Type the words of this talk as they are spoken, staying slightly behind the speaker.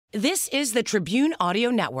This is the Tribune Audio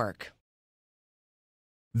Network.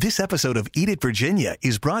 This episode of Eat It Virginia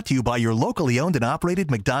is brought to you by your locally owned and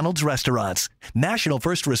operated McDonald's restaurants. National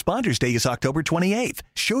First Responders Day is October 28th.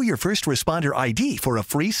 Show your first responder ID for a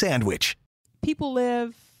free sandwich. People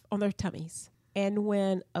live on their tummies. And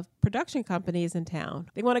when a production company is in town,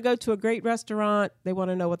 they want to go to a great restaurant. They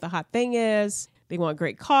want to know what the hot thing is. They want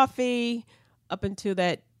great coffee up into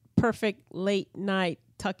that perfect late night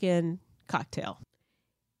tuck-in cocktail.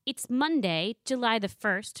 It's Monday, July the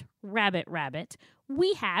 1st, Rabbit.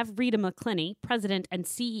 We have Rita McClenny, President and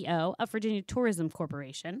CEO of Virginia Tourism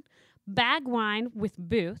Corporation, Bag Wine with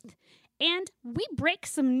Booth, and we break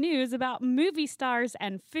some news about movie stars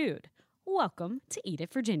and food. Welcome to Eat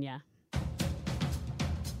It Virginia.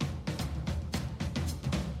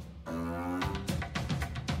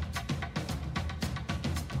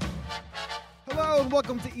 Hello and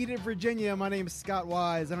welcome to Eat It Virginia. My name is Scott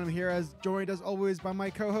Wise and I'm here joined as always by my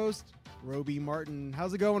co-host, Roby Martin.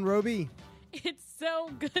 How's it going, Roby? It's so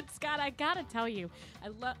good, Scott. I gotta tell you,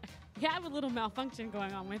 we have a little malfunction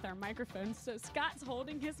going on with our microphones. So Scott's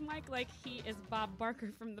holding his mic like he is Bob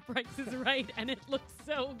Barker from The Price is Right, and it looks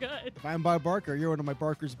so good. If I'm Bob Barker, you're one of my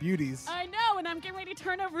Barker's beauties. I know, and I'm getting ready to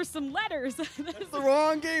turn over some letters. That's the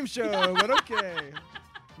wrong game show, but okay.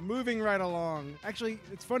 Moving right along. Actually,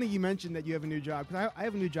 it's funny you mentioned that you have a new job, because I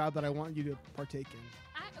have a new job that I want you to partake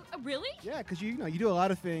in. Really? Yeah, because you do a lot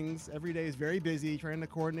of things. Every day is very busy trying to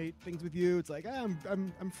coordinate things with you. It's like, I'm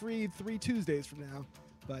free 3 Tuesdays from now.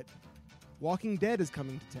 But Walking Dead is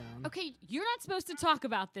coming to town. Okay, you're not supposed to talk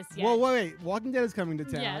about this yet. Well, wait. Walking Dead is coming to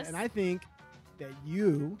town. Yes. And I think that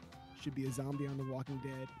you should be a zombie on The Walking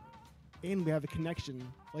Dead. And we have a connection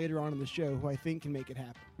later on in the show who I think can make it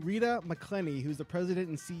happen. Rita McClenny, who's the president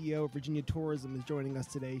and CEO of Virginia Tourism, is joining us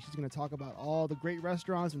today. She's going to talk about all the great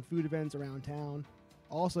restaurants and food events around town.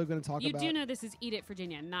 Also going to talk about... You do know this is Eat It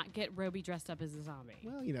Virginia, not get Roby dressed up as a zombie.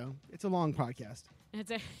 Well, it's a long podcast.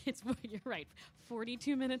 You're right.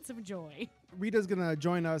 42 minutes of joy. Rita's going to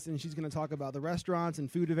join us, and she's going to talk about the restaurants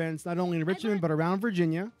and food events, not only in Richmond, but around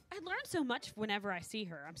Virginia. I learn so much whenever I see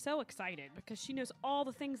her. I'm so excited because she knows all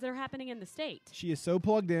the things that are happening in the state. She is so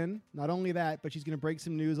plugged in. Not only that, but she's going to break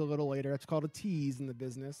some news a little later. It's called a tease in the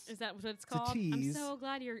business. Is that what it's called? A tease. I'm so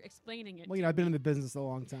glad you're explaining it. Well, I've been in the business a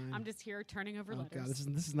long time. I'm just here turning over letters. God,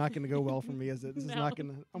 this is not going to go well for me, is it? This No, is not going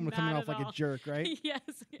to... I'm going to come not off like at all. a jerk, right? Yes.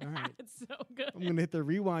 All right. It's so good. I'm going to hit the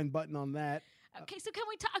rewind button on that. Okay, so can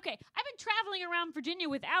we talk? Okay, I've been traveling around Virginia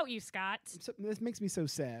without you, Scott. This makes me so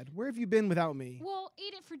sad. Where have you been without me? Well,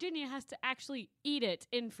 Eat It Virginia has to actually eat it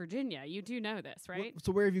in Virginia. You do know this, right?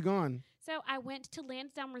 So where have you gone? So I went to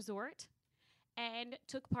Lansdowne Resort and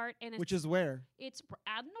took part in a... Which is where? It's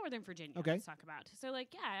out in Northern Virginia. Okay. Let's talk about. So, right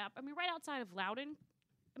outside of Loudon.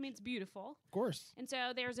 It's beautiful. Of course. And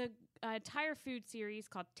so there's a entire food series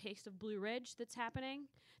called Taste of Blue Ridge that's happening.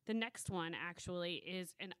 The next one actually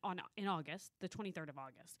is in August, the 23rd of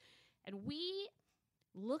August. And we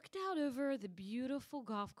looked out over the beautiful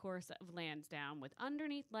golf course of Lansdowne with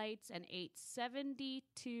underneath lights and ate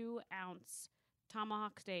 72-ounce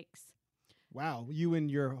tomahawk steaks. Wow. You and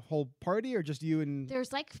your whole party, or just you and...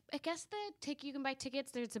 There's you can buy tickets.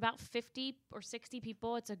 There's about 50 or 60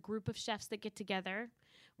 people. It's a group of chefs that get together.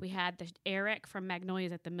 We had Eric from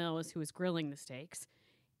Magnolia's at the Mills who was grilling the steaks.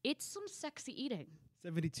 It's some sexy eating.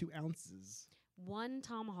 72 ounces. One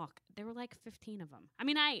tomahawk. There were like 15 of them.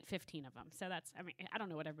 I ate 15 of them. So I don't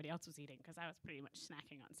know what everybody else was eating because I was pretty much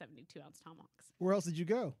snacking on 72-ounce tomahawks. Where else did you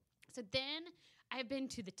go? So then I've been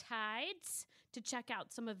to the Tides to check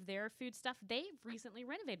out some of their food stuff. They've recently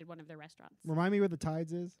renovated one of their restaurants. Remind me where the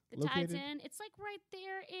Tides is located? Tides Inn. It's like right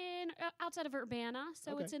there outside of Urbana.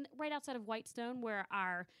 So Okay. it's right outside of Whitestone where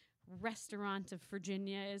our restaurant of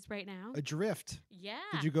Virginia is right now. Adrift. Yeah.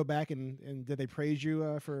 Did you go back and did they praise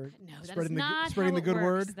you for No, that is spreading not spreading how the good it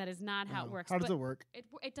works. word? That is not how it Oh. works. How does But it work?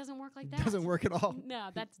 It doesn't work like It that. doesn't work at all.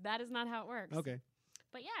 No, that is not how it works. Okay.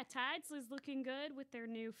 But yeah, Tides is looking good with their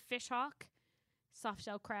new fish hawk, soft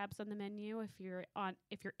shell crabs on the menu. If you're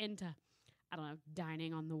into,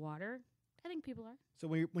 dining on the water, I think people are. So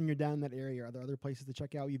when you're down in that area, are there other places to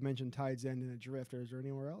check out? You've mentioned Tides Inn and Adrift. Is there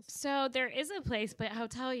anywhere else? So there is a place, but I'll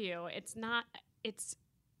tell you, it's not. It's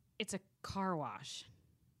a car wash.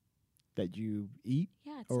 That you eat?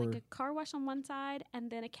 Yeah, it's like a car wash on one side and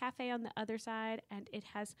then a cafe on the other side, and it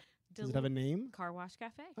has. Does it have a name? Car Wash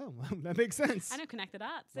Cafe. Oh, that makes sense. I know, connect the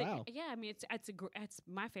dots. Wow. It's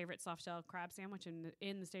my favorite soft shell crab sandwich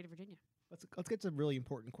in the state of Virginia. Let's get to really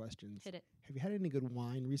important questions. Hit it. Have you had any good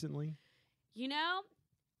wine recently? I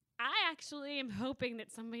actually am hoping that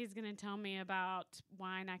somebody's going to tell me about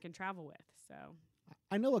wine I can travel with. So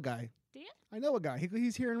I know a guy. Do you? I know a guy.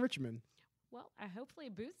 He's here in Richmond. Well, hopefully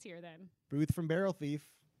Booth's here then. Booth from Barrel Thief.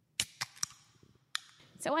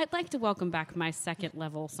 So I'd like to welcome back my second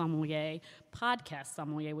level sommelier, podcast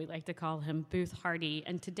sommelier, we like to call him, Booth Hardy.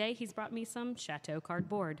 And today he's brought me some Chateau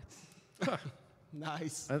cardboard.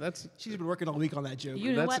 Nice. She's been working all week on that joke.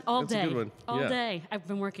 You know what? All that's a day. good one. All Yeah. day I've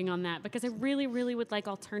been working on that because I really, really would like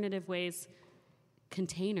alternative ways,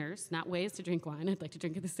 containers, not ways to drink wine. I'd like to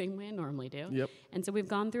drink it the same way I normally do. Yep. And so we've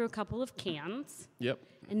gone through a couple of cans. Yep.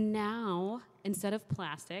 And now, instead of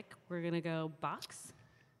plastic, we're going to go box.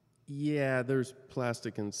 Yeah, there's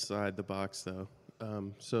plastic inside the box, though.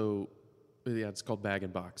 It's called bag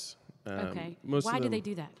and box. Okay. Most Why of do them, they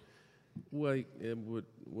do that? Well, it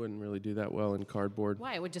wouldn't really do that well in cardboard.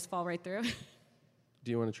 Why? It would just fall right through.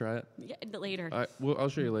 Do you want to try it? Yeah, later. I'll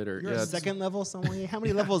show you later. You're yeah, a it's- second level sommelier? How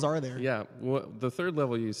many levels are there? Yeah, well, the third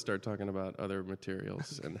level you start talking about other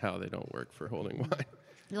materials and how they don't work for holding wine,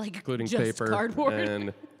 Like including just paper cardboard.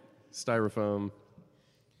 and styrofoam.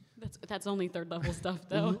 That's only third level stuff,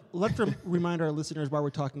 though. Let's remind our listeners why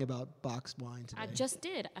we're talking about boxed wine today. I just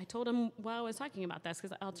did. I told him while I was talking about this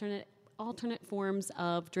because alternate forms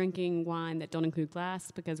of drinking wine that don't include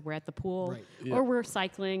glass because we're at the pool Right. Yeah. or we're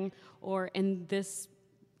cycling, or in this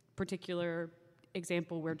particular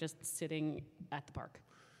example, we're just sitting at the park.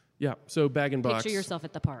 Yeah, so bag and box. Picture yourself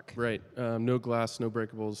at the park. Right. No glass, no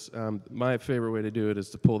breakables. My favorite way to do it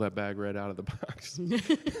is to pull that bag right out of the box.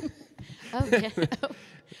 Oh, yeah.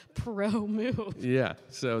 Pro move. Yeah.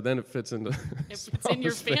 So then it fits into. It's in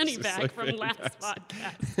your smaller fanny spaces, bag like from fanny last bags.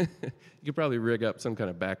 podcast. You could probably rig up some kind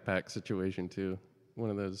of backpack situation too. One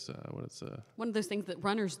of those. One of those things that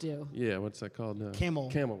runners do. Yeah. What's that called?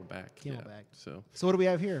 Camelback. Yeah. So what do we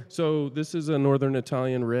have here? So this is a northern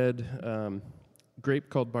Italian red grape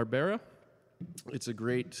called Barbera. It's a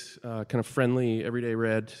great kind of friendly everyday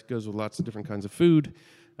red. Goes with lots of different kinds of food,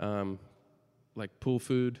 like pool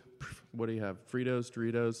food. What do you have? Fritos,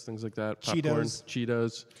 Doritos, things like that. Popcorn,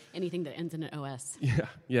 Cheetos. Anything that ends in an OS.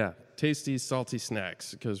 Yeah. Tasty, salty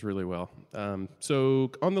snacks. It goes really well.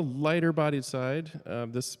 So on the lighter bodied side,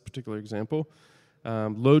 this particular example,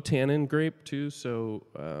 low tannin grape too. So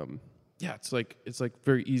it's like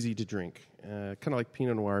very easy to drink. Kind of like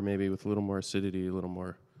Pinot Noir maybe with a little more acidity, a little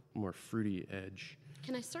more fruity edge.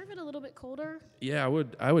 Can I serve it a little bit colder? Yeah,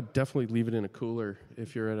 I would definitely leave it in a cooler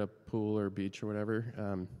if you're at a pool or beach or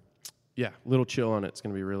whatever. A little chill on it. It's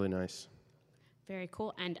going to be really nice. Very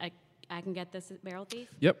cool. And I can get this at Barrel Thief?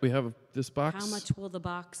 Yep, we have this box. How much will the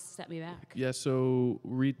box set me back? Yeah, so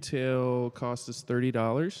retail cost is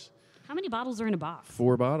 $30. How many bottles are in a box?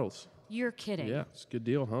 4 bottles. You're kidding. Yeah, it's a good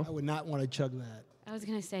deal, huh? I would not want to chug that. I was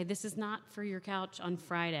going to say, this is not for your couch on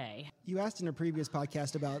Friday. You asked in a previous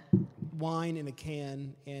podcast about wine in a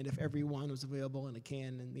can and if every wine was available in a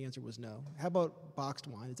can, and the answer was no. How about boxed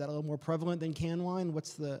wine? Is that a little more prevalent than canned wine?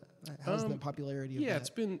 How's the popularity of that?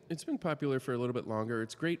 Yeah, it's been popular for a little bit longer.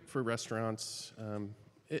 It's great for restaurants.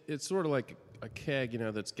 It's sort of like a keg,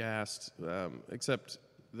 that's gassed, except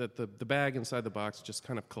that the bag inside the box just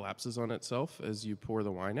kind of collapses on itself as you pour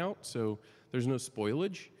the wine out, so there's no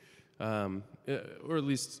spoilage. Or at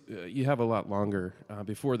least you have a lot longer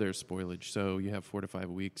before there's spoilage. So you have 4 to 5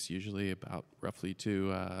 weeks, usually about roughly,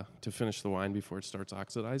 to finish the wine before it starts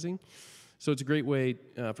oxidizing. So it's a great way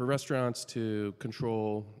for restaurants to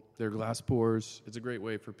control their glass pours. It's a great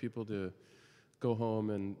way for people to go home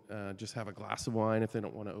and just have a glass of wine if they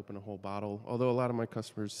don't want to open a whole bottle. Although a lot of my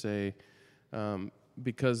customers say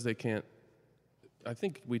because they can't. I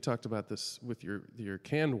think we talked about this with your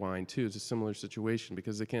canned wine too. It's a similar situation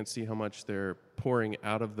because they can't see how much they're pouring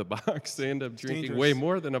out of the box. They end up drinking dangerous. way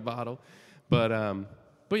more than a bottle. But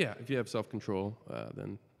yeah, if you have self-control,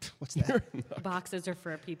 then What's that? Boxes are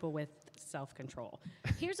for people with self-control.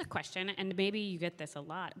 Here's a question, and maybe you get this a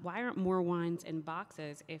lot. Why aren't more wines in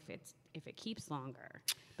boxes if it keeps longer?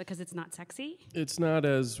 Because it's not sexy? it's not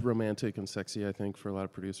as romantic and sexy, I think, for a lot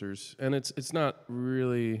of producers, and it's not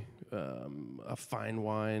really a fine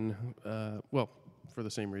wine. Well, for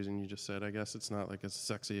the same reason you just said, I guess it's not like as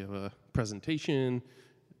sexy of a presentation.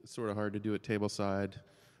 It's sort of hard to do at tableside.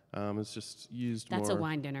 It's just used That's more. a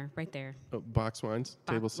wine dinner right there. Box wines,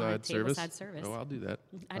 Box wine, tableside service. tableside service. Oh, I'll do that.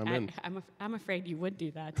 I'm in. I'm afraid you would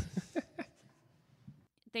do that.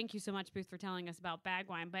 Thank you so much, Booth, for telling us about bag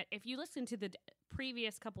wine. But if you listen to the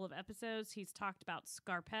previous couple of episodes, he's talked about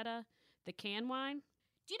Scarpetta, the can wine.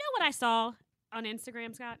 Do you know what I saw on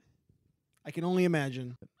Instagram, Scott? I can only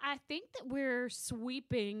imagine. I think that we're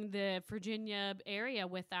sweeping the Virginia area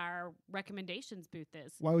with our recommendations booth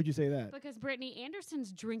is. Why would you say that? Because Brittany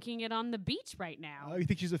Anderson's drinking it on the beach right now. Oh, you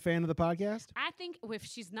think she's a fan of the podcast? I think if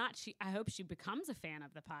she's not, I hope she becomes a fan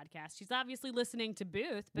of the podcast. She's obviously listening to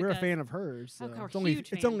Booth. We're a fan of hers. So we're it's only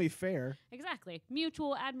huge it's fans. only fair. Exactly.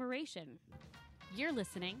 Mutual admiration. You're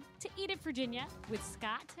listening to Eat It Virginia with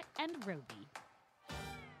Scott and Roby.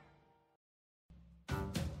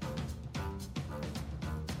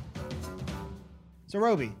 So,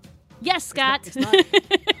 Roby, Yes, Scott.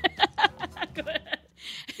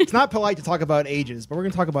 It's not polite to talk about ages, but we're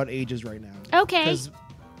going to talk about ages right now. Okay. Because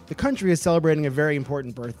the country is celebrating a very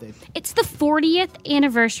important birthday. It's the 40th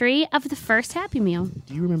anniversary of the first Happy Meal.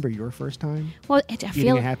 Do you remember your first time Well, I eating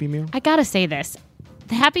feel a Happy Meal? I gotta say this: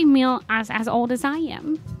 the Happy Meal as old as I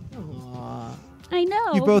am. Aw. I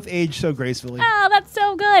know. You both aged so gracefully. Oh, that's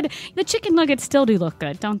so good. The chicken nuggets still do look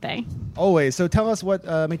good, don't they? Always. So tell us what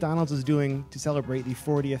McDonald's is doing to celebrate the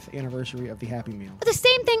 40th anniversary of the Happy Meal. The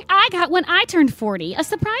same thing I got when I turned 40, a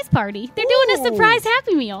surprise party. They're doing a Ooh. surprise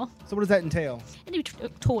Happy Meal. So what does that entail? They do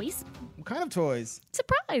toys. What kind of toys?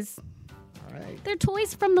 Surprise. All right. They're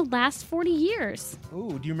toys from the last 40 years.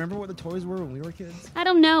 Ooh, do you remember what the toys were when we were kids? I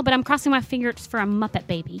don't know, but I'm crossing my fingers for a Muppet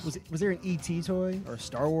Baby. Was there an E.T. toy or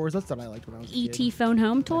Star Wars? That's what I liked when I was a kid. E.T. phone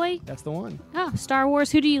home toy? That's the one. Oh, Star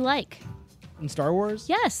Wars, who do you like? In Star Wars?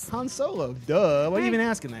 Yes. Han Solo. Duh. Why are you Right. even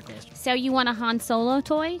asking that question? So you want a Han Solo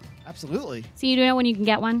toy? Absolutely. So you know when you can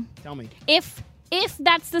get one? Tell me. If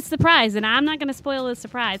that's the surprise, and I'm not going to spoil the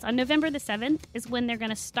surprise, on November the 7th is when they're going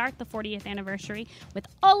to start the 40th anniversary with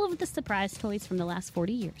all of the surprise toys from the last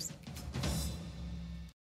 40 years.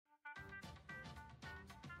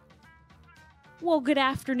 Well, good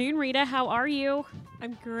afternoon, Rita. How are you?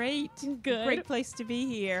 I'm great. Good. Great place to be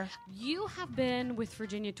here. You have been with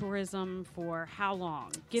Virginia Tourism for how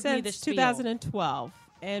long? Give me the Since spiel. 2012.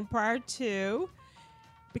 And prior to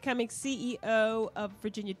becoming CEO of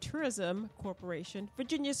Virginia Tourism Corporation,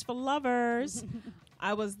 Virginia's for Lovers,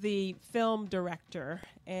 I was the film director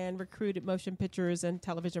and recruited motion pictures and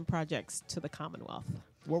television projects to the Commonwealth.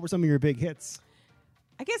 What were some of your big hits?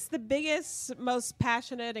 I guess the biggest, most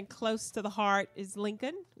passionate, and close to the heart is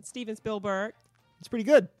Lincoln, Steven Spielberg. It's pretty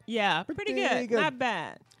good. Yeah, pretty good. Not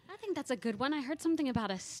bad. I think that's a good one. I heard something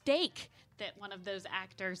about a steak that one of those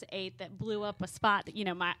actors ate that blew up a spot. You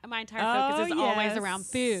know, my entire focus is always around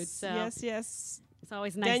food. So Yes. it's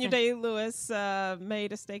always nice. Daniel Day-Lewis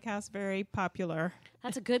made a steakhouse very popular.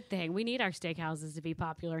 That's a good thing. We need our steakhouses to be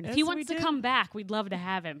popular. And if Yes, he we wants to do. come back, we'd love to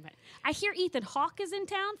have him. I hear Ethan Hawke is in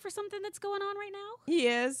town for something that's going on right now. He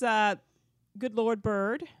is Good Lord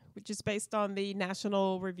Bird, which is based on the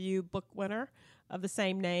National Review book winner of the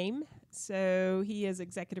same name. So he is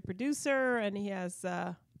executive producer, and he has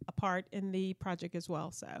a part in the project as well.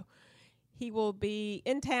 So he will be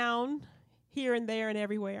in town here and there and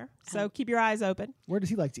everywhere. So keep your eyes open. Where does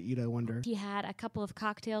he like to eat, I wonder? He had a couple of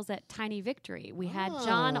cocktails at Tiny Victory. We had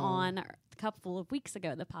John Oh. on a couple of weeks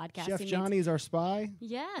ago, the podcast. Chef He made- Johnny is our spy?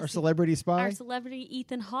 Yes. Our celebrity spy? Our celebrity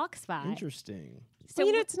Ethan Hawke spy. Interesting. So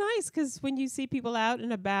Well, it's nice because when you see people out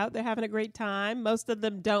and about, they're having a great time. Most of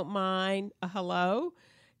them don't mind a hello,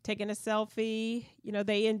 taking a selfie. You know,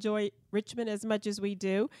 they enjoy Richmond as much as we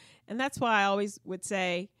do. And that's why I always would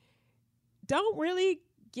say, don't really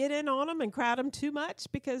get in on them and crowd them too much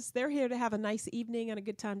because they're here to have a nice evening and a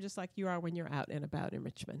good time just like you are when you're out and about in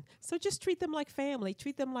Richmond. So just treat them like family.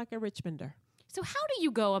 Treat them like a Richmonder. So how do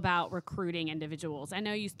you go about recruiting individuals? I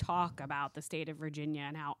know you talk about the state of Virginia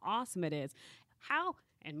and how awesome it is. How,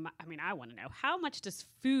 I want to know, how much does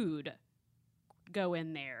food go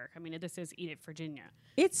in there? I mean, this is Eat It Virginia.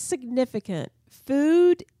 It's significant.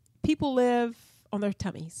 Food, people live on their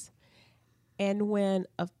tummies. And when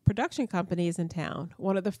a production company is in town,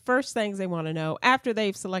 one of the first things they want to know after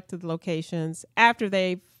they've selected the locations, after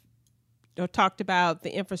they've talked about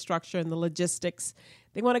the infrastructure and the logistics,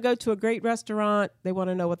 they want to go to a great restaurant. They want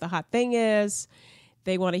to know what the hot thing is.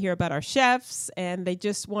 They want to hear about our chefs, and they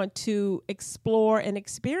just want to explore and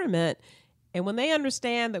experiment. And when they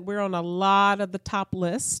understand that we're on a lot of the top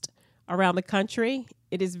list around the country,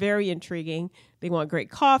 it is very intriguing. They want great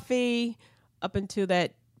coffee up into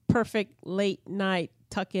that perfect late night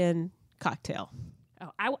tuck-in cocktail.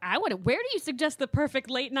 Oh, I want to. Where do you suggest the perfect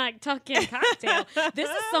late night tuck-in cocktail? This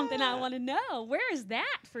is something I want to know. Where is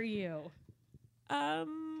that for you?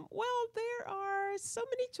 Well, there are so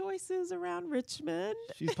many choices around Richmond.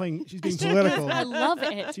 She's being political. I love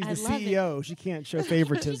it. She's I the love CEO. She can't show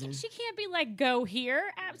favoritism. She can't be like, go here.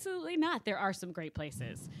 Absolutely not. There are some great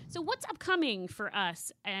places. So what's upcoming for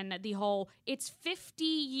us and the whole, it's 50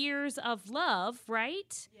 years of love,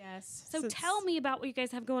 right? Yes. So tell me about what you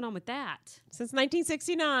guys have going on with that. Since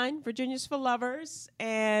 1969, Virginia's for Lovers,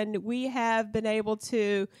 and we have been able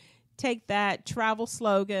to take that travel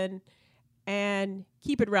slogan and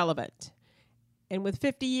keep it relevant. And with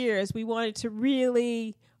 50 years, we wanted to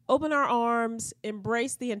really open our arms,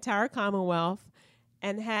 embrace the entire Commonwealth,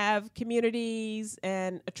 and have communities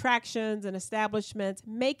and attractions and establishments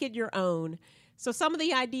make it your own. So some of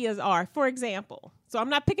the ideas are, for example, so I'm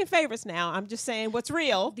not picking favorites now. I'm just saying what's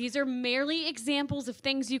real. These are merely examples of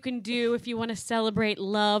things you can do if you want to celebrate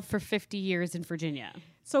love for 50 years in Virginia.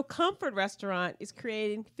 So Comfort Restaurant is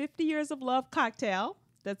creating 50 Years of Love cocktail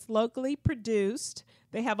that's locally produced.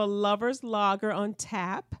 They have a lover's lager on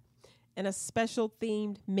tap and a special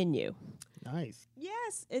themed menu. Nice.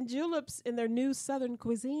 Yes, and Juleps in their new Southern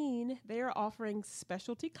cuisine, they are offering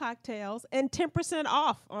specialty cocktails and 10%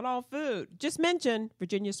 off on all food. Just mention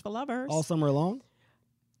Virginia's for Lovers. All summer long?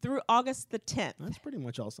 Through August the 10th. That's pretty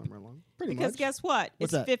much all summer long. Pretty Because much. guess what?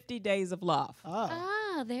 What's It's that? 50 Days of Love. Oh.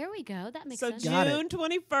 Ah, there we go. That makes So sense. Got it. June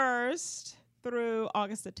 21st through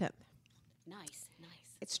August the 10th. Nice, nice.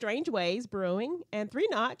 It's Strange Ways Brewing and Three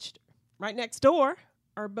Notched, right next door,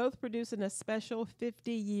 are both producing a special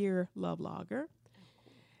 50-year love lager.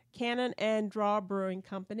 Cannon and Draw Brewing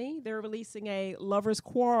Company, they're releasing a Lover's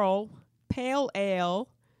Quarrel Pale Ale.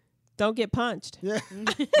 Don't get punched. Yeah.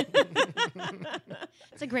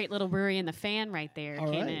 It's a great little brewery in the fan right there. All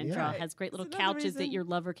Cannon right, and yeah. Draw has great little It's another couches that reason- your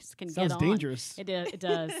lover can Sounds get on. dangerous. It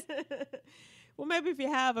does. Well, maybe if you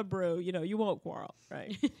have a brew, you won't quarrel,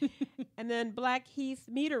 right? And then Blackheath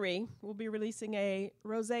Meadery will be releasing a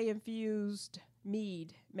rosé-infused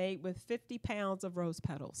mead made with 50 pounds of rose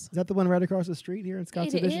petals. Is that the one right across the street here in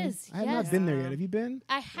Scott's It Edition? is, I have yes. not been there yet. Have you been?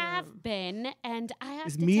 I have been, and I have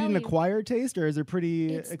Is to mead tell an you, acquired taste, or is it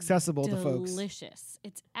pretty it's accessible to folks? delicious.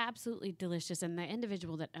 It's absolutely delicious, and the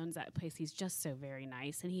individual that owns that place, he's just so very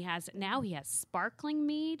nice. And he has sparkling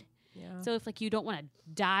mead. Yeah. So if you don't want to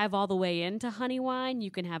dive all the way into honey wine, you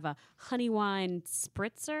can have a honey wine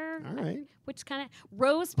spritzer. All right. Which kind of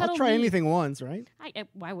rose petal I'll try mead. anything once, right?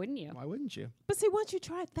 Why wouldn't you? Why wouldn't you? But see, once you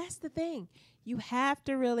try it, that's the thing. You have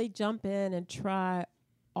to really jump in and try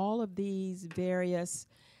all of these various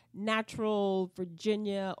natural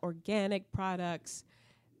Virginia organic products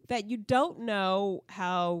that you don't know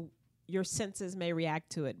how your senses may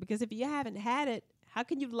react to it. Because if you haven't had it, how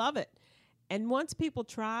can you love it? And once people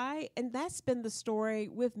try, and that's been the story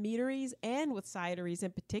with meaderies and with cideries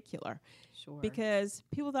in particular. Sure. Because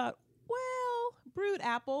people thought, well, brewed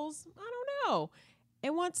apples, I don't know.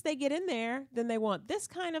 And once they get in there, then they want this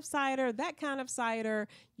kind of cider, that kind of cider.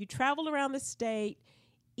 You travel around the state.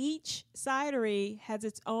 Each cidery has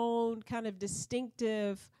its own kind of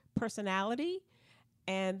distinctive personality,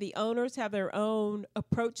 and the owners have their own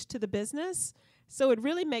approach to the business. So it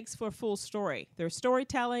really makes for a full story. There's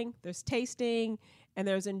storytelling, there's tasting, and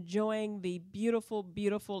there's enjoying the beautiful,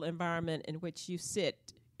 beautiful environment in which you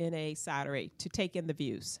sit in a cidery to take in the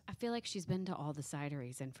views. I feel like she's been to all the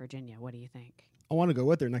cideries in Virginia. What do you think? I want to go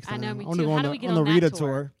with her next I time. know, me want to too. go How on do the, we get on the on that Rita tour?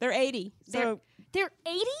 tour. They're 80, so They're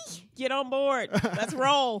 80? get on board. Let's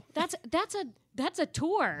roll. That's a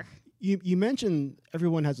tour. You mentioned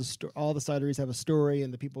everyone has a story. All the cideries have a story,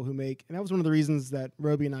 and the people who make. And that was one of the reasons that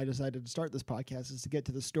Roby and I decided to start this podcast, is to get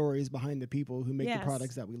to the stories behind the people who make Yes. the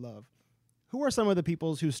products that we love. Who are some of the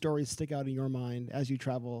people's whose stories stick out in your mind as you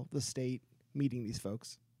travel the state meeting these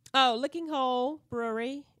folks? Oh, Licking Hole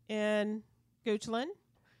Brewery in Goochland.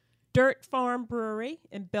 Dirt Farm Brewery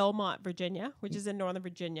in Belmont, Virginia, which is in Northern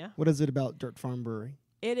Virginia. What is it about Dirt Farm Brewery?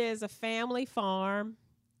 It is a family farm.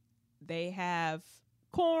 They have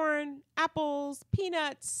corn, apples,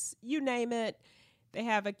 peanuts, you name it. They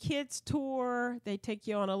have a kids tour. They take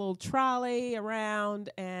you on a little trolley around,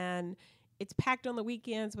 and it's packed on the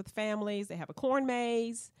weekends with families. They have a corn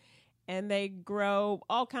maze, and they grow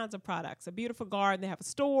all kinds of products. A beautiful garden. They have a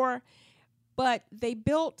store, but they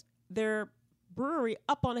built their brewery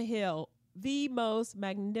up on a hill, the most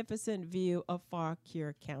magnificent view of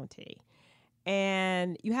Fauquier County.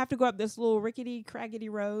 And you have to go up this little rickety, craggedy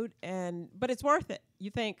road, but it's worth it. You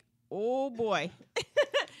think, oh boy.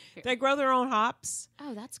 They grow their own hops.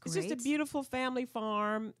 Oh, that's great. It's just a beautiful family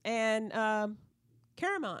farm. And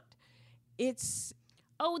Caramont, it's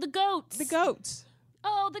Oh, the goats. the goats.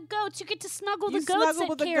 Oh, the goats! You get to snuggle You the goats snuggle at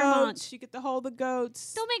with the Claremont. goats. You get to hold the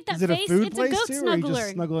goats. Don't make that Is it a face. food It's place a goat too, or are you just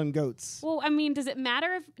snuggler. snuggling goats? Well, I mean, does it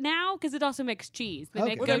matter if now? Because it also makes cheese. They Okay.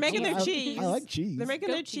 make Well, goat they're making cheese. their cheese. I like cheese. They're making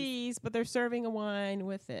Goat their cheese. cheese, but they're serving a wine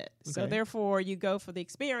with it. So Okay. therefore, you go for the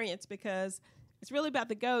experience because it's really about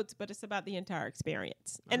the goats, but it's about the entire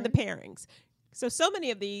experience and the pairings. So many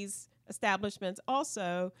of these establishments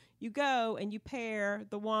also, you go and you pair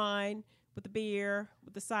the wine with the beer,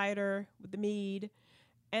 with the cider, with the mead,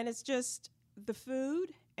 and it's just the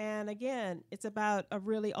food. And again, it's about a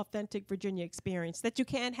really authentic Virginia experience that you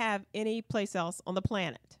can't have any place else on the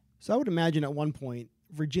planet. So I would imagine at one point,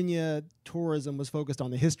 Virginia tourism was focused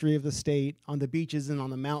on the history of the state, on the beaches and on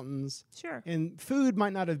the mountains, Sure. and food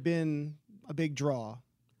might not have been a big draw.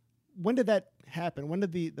 When did that happen? When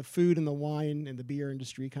did the food and the wine and the beer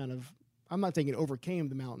industry kind of? I'm not saying it overcame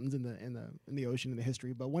the mountains and the ocean and the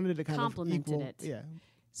history, but when did it kind Complemented of equal? it. Yeah.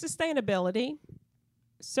 Sustainability.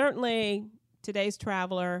 Certainly, today's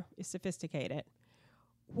traveler is sophisticated.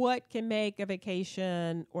 What can make a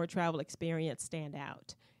vacation or travel experience stand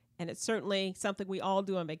out? And it's certainly something we all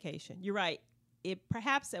do on vacation. You're right. It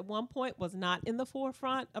perhaps at one point was not in the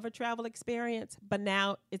forefront of a travel experience, but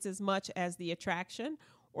now it's as much as the attraction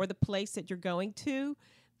or the place that you're going to,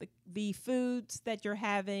 the foods that you're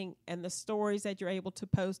having, and the stories that you're able to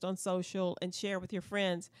post on social and share with your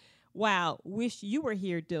friends. Wow, wish you were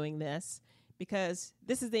here doing this, because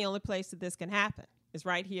this is the only place that this can happen, is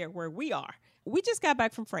right here where we are. We just got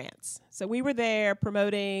back from France. So we were there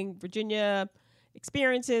promoting Virginia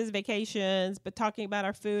experiences, vacations, but talking about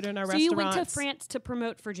our food and our So restaurants. you went to France to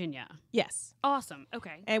promote Virginia. Yes. Awesome.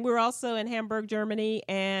 Okay. And we were also in Hamburg, Germany,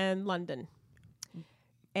 and London.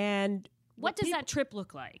 And What does that trip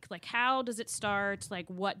look like? Like, how does it start? Like,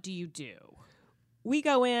 what do you do? we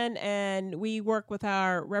go in and we work with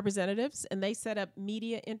our representatives, and they set up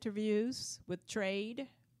media interviews with trade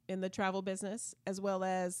in the travel business, as well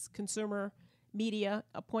as consumer media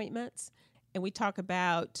appointments. And we talk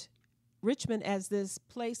about Richmond as this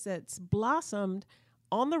place that's blossomed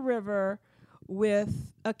on the river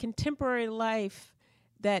with a contemporary life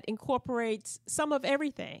that incorporates some of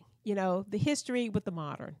everything, you know, the history with the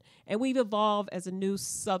modern. And we've evolved as a new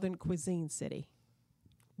Southern cuisine city.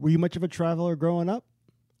 Were you much of a traveler growing up?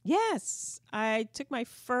 Yes, I took my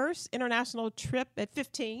first international trip at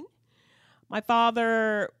 15. My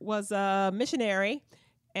father was a missionary,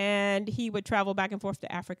 and he would travel back and forth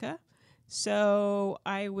to Africa. So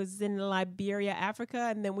I was in Liberia, Africa,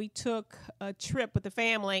 and then we took a trip with the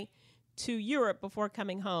family to Europe before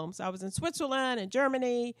coming home. So I was in Switzerland and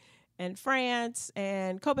Germany and France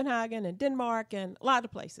and Copenhagen and Denmark and a lot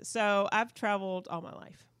of places. So I've traveled all my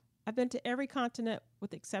life. I've been to every continent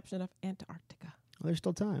with the exception of Antarctica. Well, there's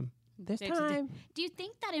still time. There's So it's a time. Do you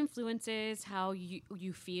think that influences how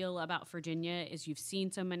you feel about Virginia? Is you've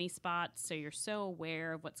seen so many spots, so you're so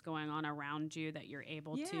aware of what's going on around you that you're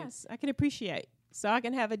able to. Yes, I can appreciate. So I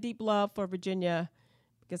can have a deep love for Virginia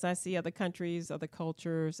because I see other countries, other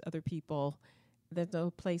cultures, other people. There's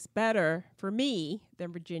no place better for me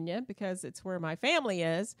than Virginia because it's where my family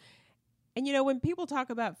is. And, you know, when people talk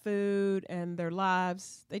about food and their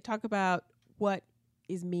lives, they talk about what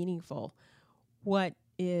is meaningful, what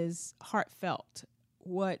is heartfelt,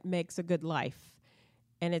 what makes a good life.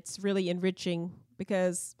 And it's really enriching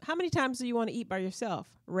because how many times do you want to eat by yourself?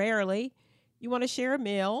 Rarely. You want to share a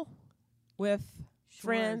meal with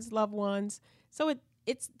friends, loved ones. So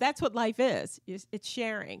that's what life is. It's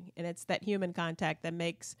sharing, and it's that human contact that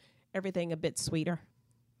makes everything a bit sweeter.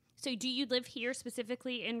 So do you live here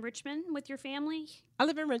specifically in Richmond with your family? I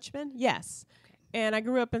live in Richmond, yes. Okay. And I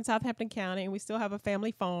grew up in Southampton County, and we still have a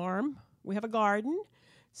family farm. We have a garden.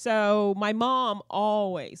 So my mom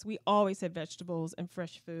we always had vegetables and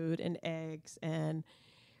fresh food and eggs, and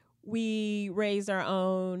we raised our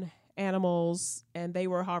own animals, and they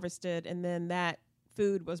were harvested, and then that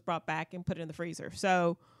food was brought back and put in the freezer.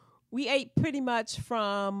 So we ate pretty much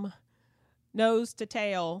from nose to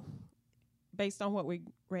tail based on what we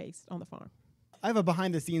raised on the farm. I have a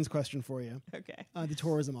behind-the-scenes question for you. Okay. The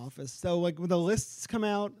tourism office. So, like, when the lists come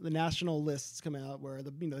out, the national lists come out, where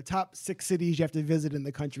the top 6 cities you have to visit in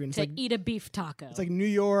the country, and To eat a beef taco. it's like New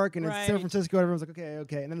York and it's San Right. Francisco. Everyone's like,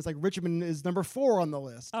 okay, and then it's like Richmond is number 4 on the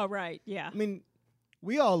list. Oh, right. Yeah. I mean,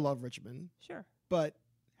 we all love Richmond, Sure. but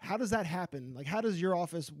how does that happen? Like, how does your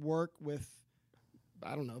office work with,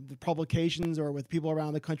 I don't know, the publications or with people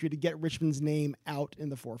around the country to get Richmond's name out in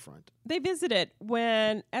the forefront? They visited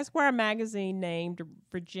when Esquire magazine named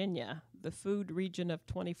Virginia the food region of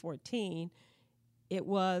 2014. It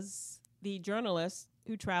was the journalist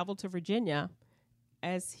who traveled to Virginia,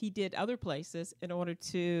 as he did other places, in order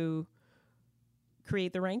to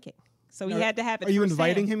create the ranking. So he had to have it. Are you firsthand.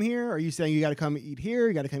 inviting him here? Are you saying you got to come eat here,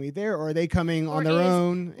 you got to come eat there, or are they coming on their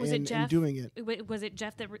own and doing it? Was it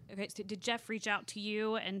Jeff that? So did Jeff reach out to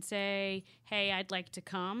you and say, "Hey, I'd like to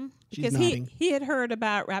come"? Because he had heard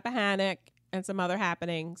about Rappahannock and some other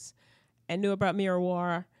happenings, and knew about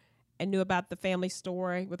Mirawar, and knew about the family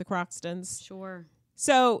story with the Croxtons. Sure.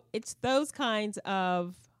 So it's those kinds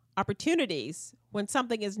of opportunities when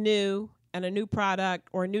something is new and a new product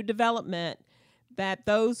or a new development, that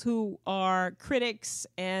those who are critics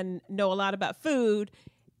and know a lot about food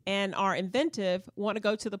and are inventive want to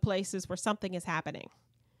go to the places where something is happening.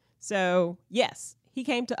 So, yes, he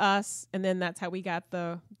came to us, and then that's how we got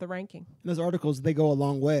the ranking. And those articles, they go a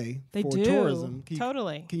long way They for do. tourism.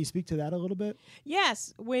 Totally. Can you speak to that a little bit?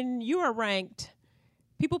 Yes, when you are ranked,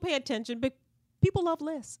 people pay attention, but people love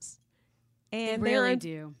lists. They And really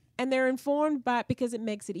do. And they're informed by it because it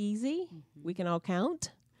makes it easy. We can all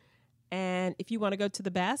count. And if you want to go to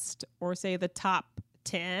the best, or say the top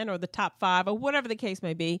 10 or the top 5 or whatever the case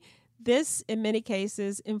may be, this in many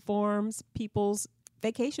cases informs people's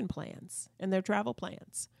vacation plans and their travel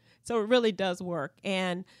plans. So it really does work.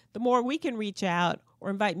 And the more we can reach out or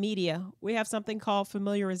invite media, we have something called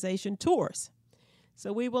familiarization tours.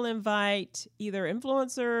 So we will invite either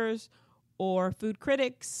influencers or food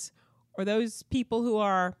critics or those people who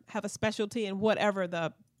have a specialty in whatever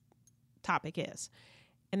the topic is.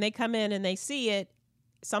 And they come in and they see it.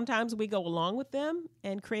 Sometimes we go along with them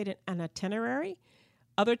and create an itinerary.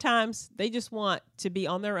 Other times they just want to be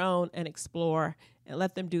on their own and explore and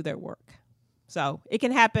let them do their work. So it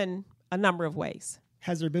can happen a number of ways.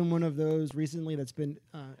 Has there been one of those recently that's been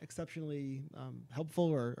exceptionally helpful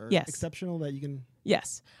or Yes. exceptional that you can?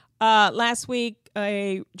 Yes. Last week,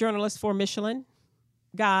 a journalist for Michelin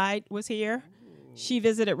Guide was here. She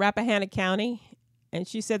visited Rappahannock County, and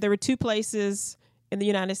she said there were 2 places in the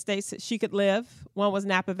United States that she could live. One was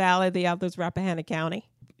Napa Valley, the other was Rappahannock County.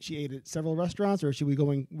 She ate at several restaurants, or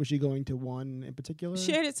was she going to one in particular?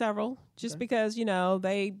 She ate at several, just because,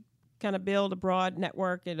 they kind of build a broad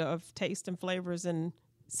network of taste and flavors and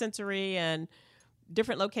sensory and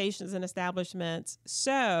different locations and establishments.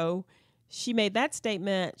 So she made that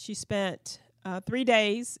statement. She spent 3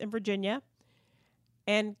 days in Virginia.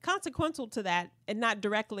 And consequential to that, and not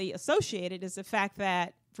directly associated, is the fact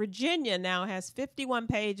that Virginia now has 51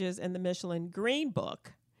 pages in the Michelin Green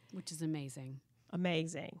Book. Which is amazing.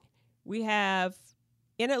 Amazing. We have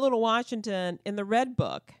in Little Washington in the Red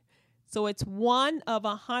Book. So it's one of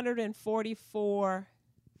 144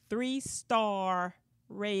 3-star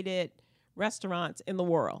rated restaurants in the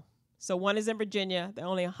world. So one is in Virginia. There are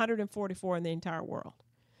only 144 in the entire world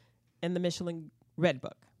in the Michelin Red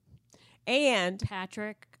Book. And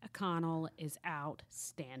Patrick O'Connell is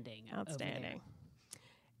outstanding. Outstanding.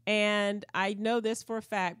 And I know this for a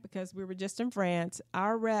fact because we were just in France.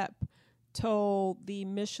 Our rep told the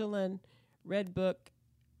Michelin Red Book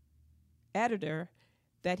editor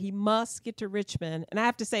that he must get to Richmond. And I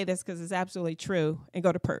have to say this because it's absolutely true, and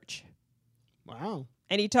go to Perch. Wow.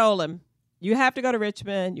 And he told him, you have to go to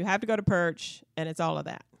Richmond, you have to go to Perch, and it's all of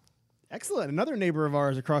that. Excellent. Another neighbor of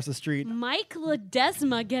ours across the street. Mike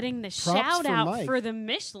Ledesma getting the shout for out Mike. for the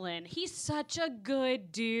Michelin. He's such a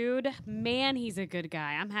good dude. Man, he's a good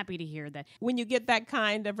guy. I'm happy to hear that. When you get that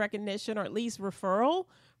kind of recognition, or at least referral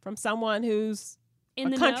from someone who's In a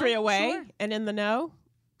the country know? away Sure. and in the know,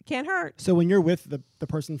 it can't hurt. So when you're with the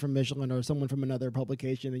person from Michelin or someone from another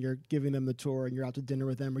publication and you're giving them the tour and you're out to dinner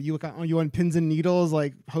with them, are you on pins and needles,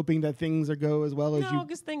 like hoping that things go as well as you No,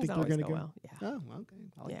 because things think they're always gonna go go? well. Yeah. Oh, okay.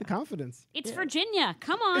 I like Yeah. the confidence. It's Virginia.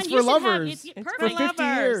 Come on. It's you for should have- lovers. it's It's perfect. For 50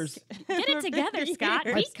 years. Get it together, Scott.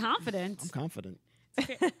 Be I'm confident. confident.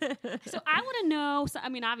 So I want to know. So, I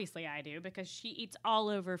mean, obviously I do because she eats all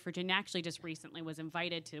over Virginia. Actually, just recently was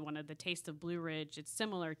invited to one of the Taste of Blue Ridge. It's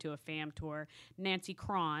similar to a fam tour. Nancy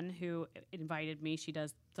Cron, who invited me, she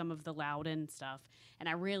does some of the Loudon stuff, and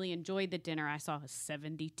I really enjoyed the dinner. I saw a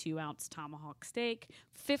 72-ounce tomahawk steak,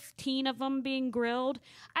 15 of them being grilled.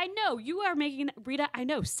 I know you are making Rita. I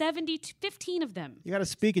know 15 of them. You got to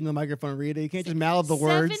speak in the microphone, Rita. You can't just mouth the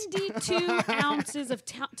words. 72 ounces of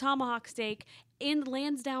tomahawk steak in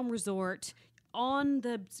Lansdowne Resort on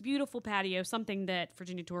the beautiful patio, something that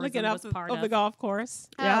Virginia Tourism Looking up was part of the golf course.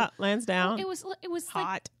 Oh. Yeah, Lansdowne. It was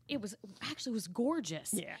hot. Like, it was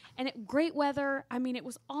gorgeous. Yeah. And great weather. I mean, it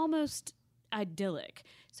was almost idyllic.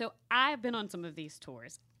 So I've been on some of these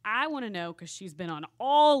tours. I want to know, because she's been on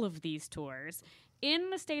all of these tours, in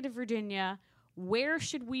the state of Virginia, where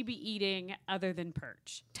should we be eating other tn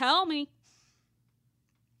Perch? Tell me.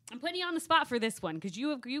 I'm putting you on the spot for this one because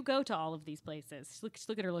you go to all of these places.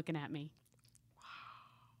 Look at her looking at me.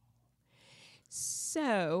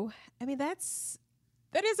 So, I mean, that's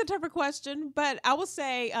That is a tougher question, but I will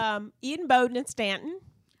say Ian Bowden and Stanton.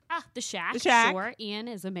 The Shack. The Shack. Sure. Ian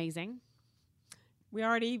is amazing. We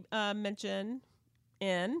already mentioned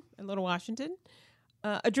in Little Washington.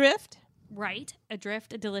 Adrift. Right.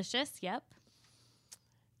 Adrift, delicious. Yep.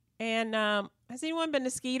 And has anyone been to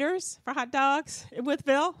Skeeter's for hot dogs in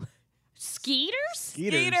Withville? Skeeters?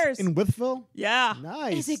 Skeeters. In Withville? Yeah.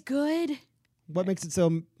 Nice. Is it good? What makes it so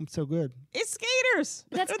good? It's Skeeter's.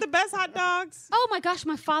 They're the best hot dogs. Oh my gosh,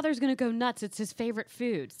 my father's going to go nuts. It's his favorite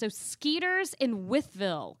food. So Skeeters in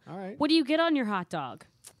Withville. All right. What do you get on your hot dog?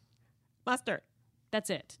 Mustard. That's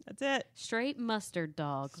it. That's it. Straight mustard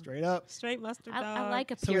dog. Straight up. Straight mustard dog. I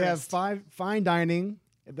like a purist. So we have fine dining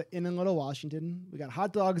at the Inn in Little Washington. We got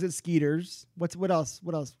hot dogs at Skeeter's. What else?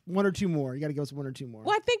 What else? One or two more. You got to give us one or two more.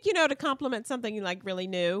 Well, I think, to compliment something you like really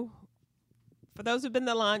new, for those who've been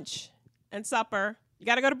to lunch and supper, you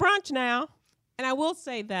got to go to brunch now. And I will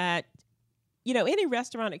say that, any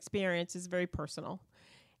restaurant experience is very personal.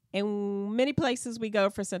 And many places we go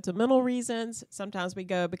for sentimental reasons. Sometimes we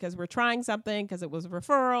go because we're trying something, because it was a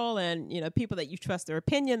referral, and, people that you trust their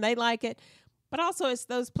opinion, they like it. But also it's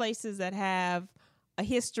those places that have a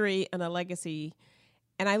history and a legacy.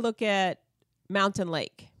 And I look at Mountain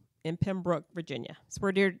Lake in Pembroke, Virginia. It's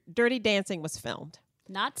where Dirty Dancing was filmed.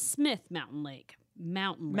 Not Smith Mountain Lake.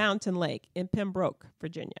 Mountain Lake. Mountain Lake in Pembroke,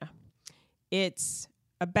 Virginia. It's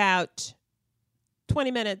about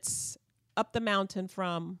 20 minutes up the mountain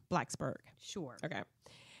from Blacksburg. Sure. Okay.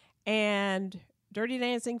 And Dirty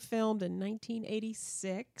Dancing filmed in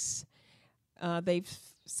 1986. They've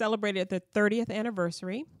celebrated their 30th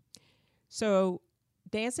anniversary. So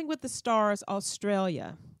Dancing with the Stars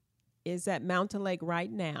Australia is at Mountain Lake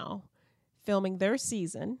right now, filming their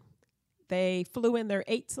season. They flew in their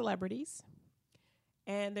 8 celebrities,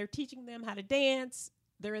 and they're teaching them how to dance.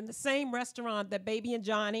 They're in the same restaurant that Baby and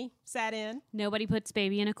Johnny sat in. Nobody puts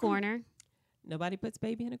baby in a corner. Nobody puts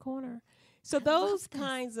baby in a corner. So those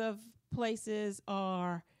kinds of places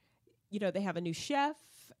are, they have a new chef,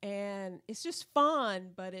 and it's just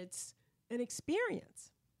fun, but it's an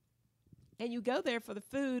experience. And you go there for the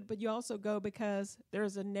food, but you also go because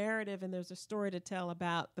there's a narrative and there's a story to tell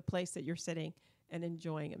about the place that you're sitting and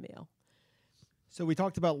enjoying a meal. So we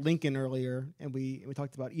talked about Lincoln earlier, and we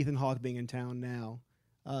talked about Ethan Hawke being in town now.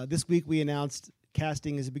 This week we announced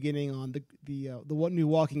casting is beginning on the new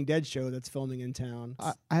Walking Dead show that's filming in town.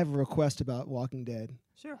 I have a request about Walking Dead.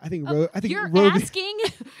 Sure. I think You're Roby, asking?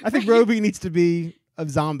 I think Roby needs to be a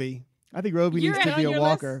zombie. I think Roby You're needs to on be a your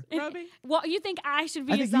walker. list, Roby? Well, you think I should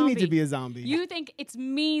be I a think zombie? you need to be a zombie. You think it's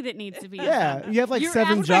me that needs to be a yeah, zombie? you have like You're 7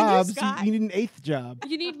 asking jobs. Scott. You need an 8th job.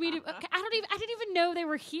 You need me to. Okay, I didn't even know they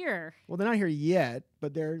were here. Well, they're not here yet,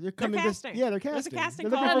 but they're coming. casting. They're There's a casting. casting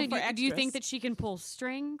They're looking call. for- Do you extras. think that she can pull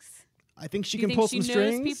strings? I think she Do you can think pull she some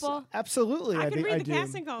knows strings. people? Absolutely, I I can think read I the do.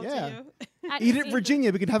 casting call yeah. to you. Eat it,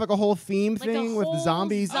 Virginia. We could have like a whole theme Like a thing with the whole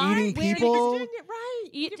zombies zombie- eating Where people. Virginia, right.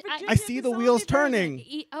 Eat- Virginia, I see the wheels zombie version.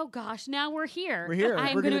 turning. Oh gosh, now we're here. We're here.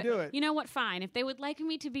 I'm We're gonna do it. You know what? Fine. If they would like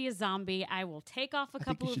me to be a zombie, I will take off a think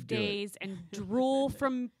couple you of should do it. days and drool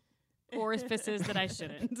from orifices that I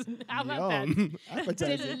shouldn't. How about that? Yum.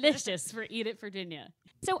 Appetizing. Delicious for Eat It, Virginia.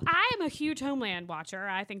 So I am a huge Homeland watcher.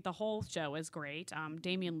 I think the whole show is great.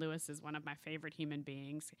 Damian Lewis is one of my favorite human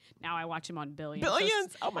beings. Now I watch him on Billions. So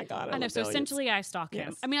Billions? Oh, my God. I know. love So Billions. essentially, I stalk him.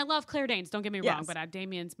 Yes. I mean, I love Claire Danes. Don't get me wrong, Yes. but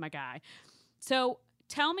Damien's my guy. So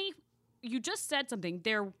tell me, you just said something.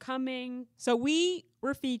 They're coming. So we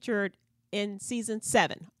were featured in season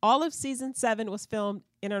 7. All of season 7 was filmed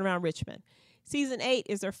in and around Richmond. Season 8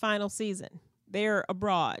 is their final season. They're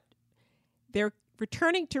abroad. They're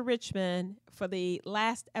returning to Richmond for the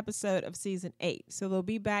last episode of season 8. So they'll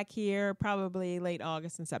be back here probably late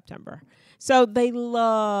August and September. So they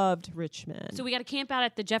loved Richmond. So we got to camp out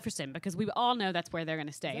at the Jefferson because we all know that's where they're going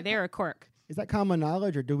to stay. They're a quirk. Is that common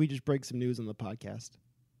knowledge, or do we just break some news on the podcast?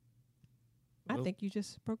 I think you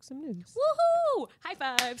just broke some news. Woohoo! High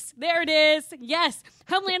fives. There it is. Yes.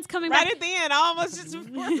 Homeland's coming Right back. at the end, I almost just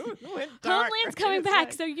went dark. Homeland's coming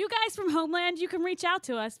back. So you guys from Homeland, you can reach out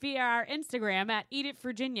to us via our Instagram at Eat It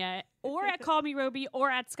Virginia or at Call Me Roby or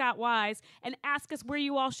at Scott Wise and ask us where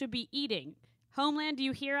you all should be eating. Homeland, do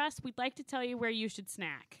you hear us? We'd like to tell you where you should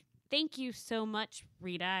snack. Thank you so much,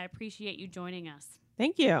 Rita. I appreciate you joining us.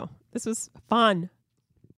 Thank you. This was fun.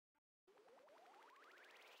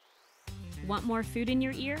 Want more food in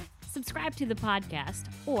your ear? Subscribe to the podcast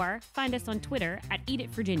or find us on Twitter at Eat It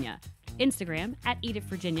Virginia, Instagram at Eat It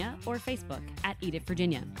Virginia, or Facebook at Eat It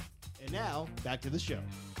Virginia. And now, back to the show.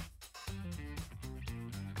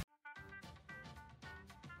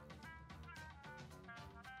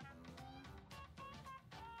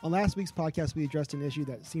 On last week's podcast, we addressed an issue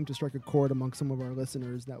that seemed to strike a chord among some of our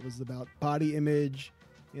listeners. That was about body image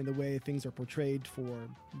and the way things are portrayed for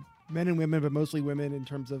men and women, but mostly women, in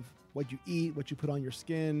terms of what you eat, what you put on your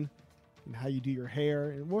skin, and how you do your hair.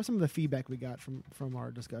 And what was some of the feedback we got from our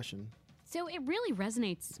discussion? So it really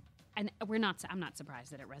resonates, and I'm not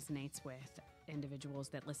surprised that it resonates with individuals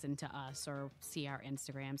that listen to us or see our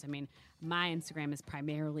Instagrams. I mean, my Instagram is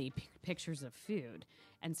primarily pictures of food,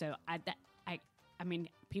 and so I mean,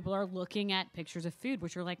 people are looking at pictures of food,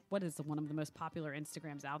 which are like, what is one of the most popular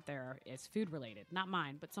Instagrams out there is food related, not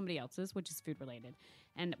mine, but somebody else's, which is food related.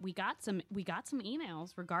 And we got some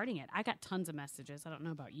emails regarding it. I got tons of messages. I don't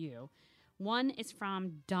know about you. One is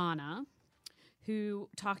from Donna, who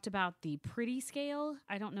talked about the Pretty Scale.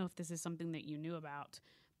 I don't know if this is something that you knew about,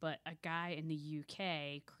 but a guy in the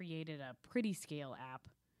UK created a Pretty Scale app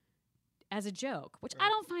as a joke, which I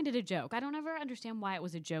don't find it a joke. I don't ever understand why it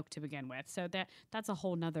was a joke to begin with. So that's a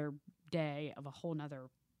whole nother day of a whole nother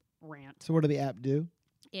rant. So what did the app do?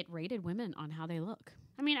 It rated women on how they look.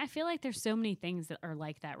 I mean, I feel like there's so many things that are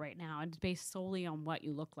like that right now. It's based solely on what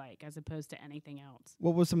you look like as opposed to anything else.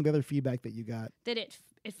 What was some of the other feedback that you got? That it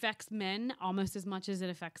affects men almost as much as it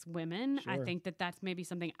affects women. Sure. I think that that's maybe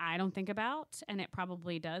something I don't think about, and it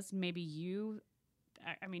probably does. Maybe you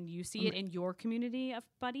see it in your community of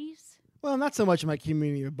buddies. Well, not so much in my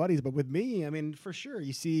community of buddies, but with me, I mean, for sure.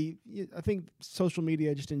 I think social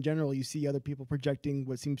media, just in general, you see other people projecting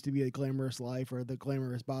what seems to be a glamorous life or the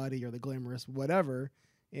glamorous body or the glamorous whatever.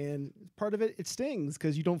 And part of it, it stings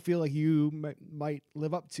because you don't feel like you might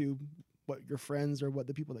live up to what your friends or what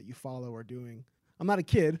the people that you follow are doing. I'm not a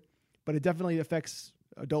kid, but it definitely affects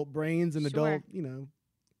adult brains and Sure. adult,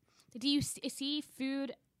 Do you see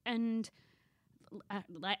food and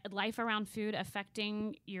life around food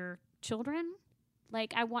affecting your children?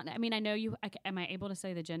 Like, I know you, am I able to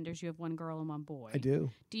say the genders? You have one girl and one boy. I do.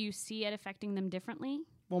 Do you see it affecting them differently?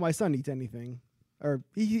 Well, my son eats anything, or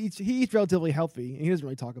he eats relatively healthy, and he doesn't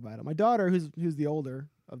really talk about it. My daughter, who's the older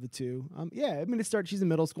of the two, she's in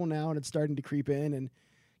middle school now, and it's starting to creep in. And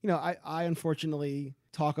I unfortunately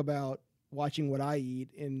talk about watching what I eat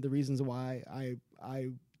and the reasons why I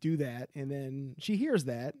do that, and then she hears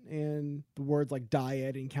that, and the words like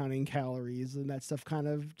diet and counting calories and that stuff kind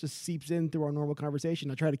of just seeps in through our normal conversation.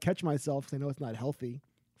 I try to catch myself because I know it's not healthy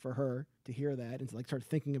for her to hear that and to start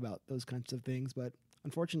thinking about those kinds of things, but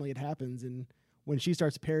unfortunately it happens. And when she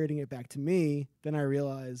starts parroting it back to me, then I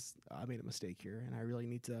realize I made a mistake here, and I really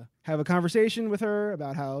need to have a conversation with her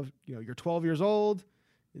about how, you're 12 years old.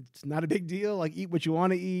 It's not a big deal. Like, eat what you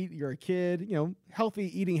want to eat. You're a kid.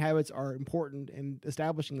 Healthy eating habits are important, and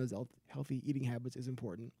establishing those healthy eating habits is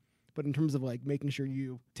important. But in terms of making sure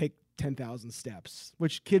you take 10,000 steps,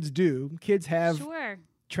 which kids do, kids have Sure.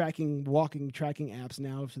 walking tracking apps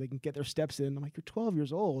now so they can get their steps in. I'm like, you're 12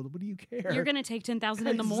 years old. What do you care? You're going to take 10,000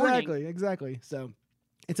 in the morning. Exactly. So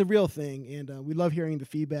it's a real thing. And we love hearing the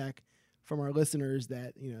feedback from our listeners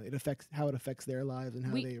that, it affects their lives and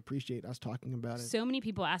how they appreciate us talking about it. So many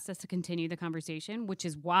people asked us to continue the conversation, which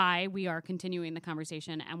is why we are continuing the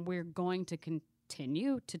conversation, and we're going to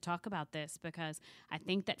continue to talk about this because I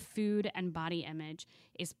think that food and body image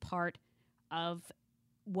is part of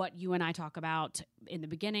what you and I talk about in the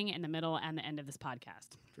beginning, in the middle, and the end of this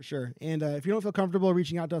podcast. For sure. And if you don't feel comfortable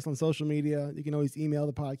reaching out to us on social media, you can always email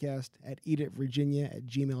the podcast at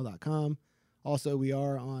eatitvirginia@gmail.com. Also, we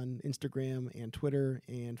are on Instagram and Twitter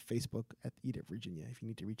and Facebook at Eat It Virginia if you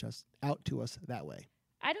need to reach out to us that way.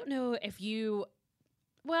 I don't know if you...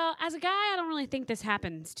 Well, as a guy, I don't really think this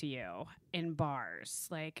happens to you in bars.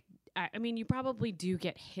 I mean, you probably do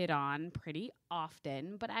get hit on pretty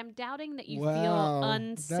often, but I'm doubting that you feel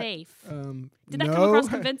unsafe. Did that come across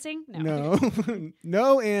convincing? No.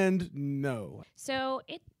 No and no. So,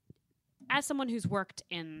 as someone who's worked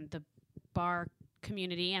in the bar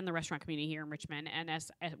community and the restaurant community here in Richmond, and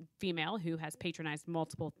as a female who has patronized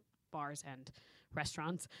multiple bars and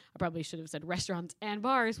restaurants, I probably should have said restaurants and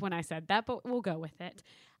bars when I said that, but we'll go with it.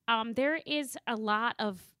 There is a lot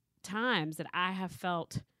of times that I have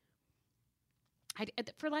felt,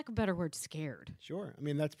 for lack of a better word, scared. Sure. I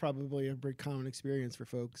mean, that's probably a very common experience for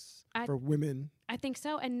folks, for women. I think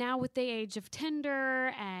so. And now with the age of Tinder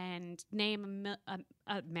and Name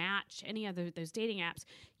a Match, any of those dating apps,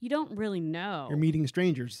 you don't really know. You're meeting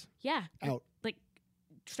strangers. Yeah. Out. Like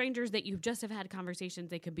strangers that you just have had conversations.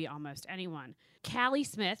 They could be almost anyone. Callie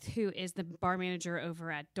Smith, who is the bar manager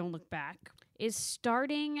over at Don't Look Back, is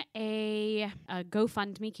starting a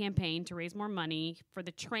GoFundMe campaign to raise more money for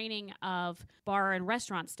the training of bar and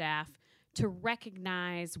restaurant staff to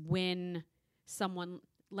recognize when someone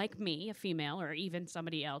like me, a female, or even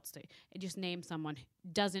somebody else, to just name someone who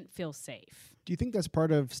doesn't feel safe. Do you think that's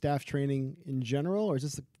part of staff training in general, or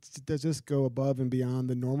does this go above and beyond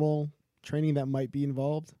the normal training that might be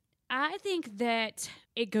involved? I think that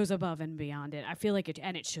it goes above and beyond it. I feel like it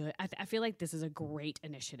should. I feel like this is a great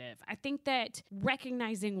initiative. I think that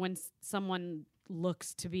recognizing when someone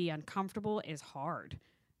looks to be uncomfortable is hard.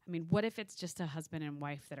 I mean, what if it's just a husband and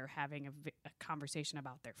wife that are having a conversation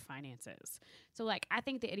about their finances? So, like, I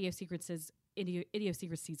think the idiosyncrasies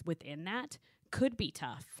within that could be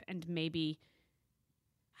tough, and maybe,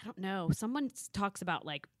 I don't know, someone talks about,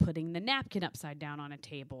 like, putting the napkin upside down on a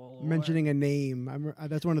table. Mentioning a name.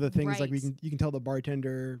 That's one of the things, like, Right. you can tell the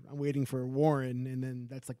bartender, I'm waiting for Warren, and then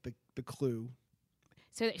that's, like, the clue.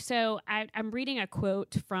 So I'm reading a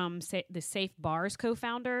quote from the Safe Bars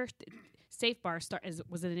co-founder. Safe Bar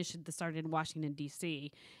was an initiative that started in Washington,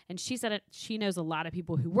 D.C., and she said she knows a lot of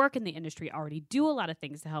people who work in the industry already do a lot of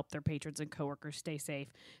things to help their patrons and coworkers stay safe.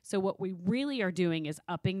 So what we really are doing is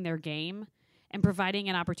upping their game and providing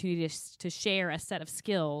an opportunity to share a set of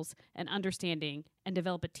skills and understanding and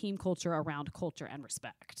develop a team culture around culture and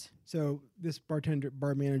respect. So this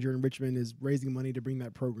bar manager in Richmond is raising money to bring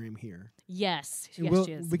that program here. Yes, And yes,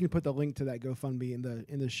 she is. we can put the link to that GoFundMe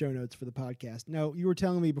in the show notes for the podcast. Now, you were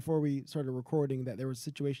telling me before we started recording that there was a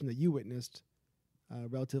situation that you witnessed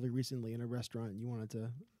relatively recently in a restaurant you wanted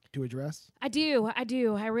to address. I do.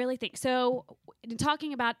 I really think so. In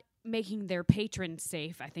talking about making their patrons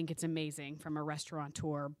safe, I think it's amazing from a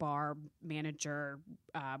restaurateur, bar manager,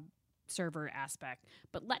 server aspect.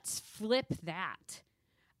 But let's flip that.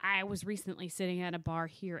 I was recently sitting at a bar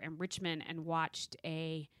here in Richmond and watched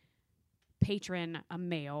a patron, a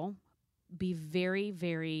male, be very,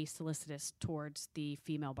 very solicitous towards the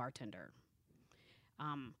female bartender,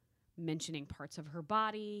 mentioning parts of her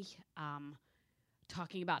body,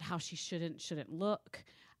 talking about how she shouldn't look.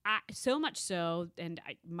 So much so, and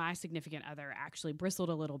my significant other actually bristled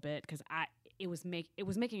a little bit because it was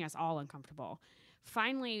making us all uncomfortable.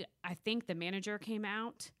 Finally, I think the manager came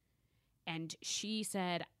out, and she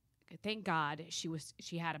said, "Thank God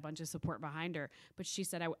she had a bunch of support behind her." But she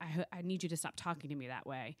said, "I need you to stop talking to me that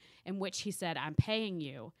way." In which he said, "I'm paying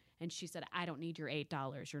you," and she said, "I don't need your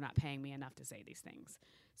 $8. You're not paying me enough to say these things."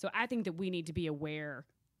 So I think that we need to be aware.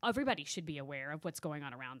 Everybody should be aware of what's going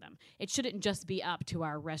on around them. It shouldn't just be up to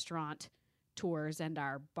our restaurant tours and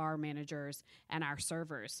our bar managers and our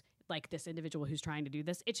servers, like this individual who's trying to do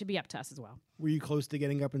this. It should be up to us as well. Were you close to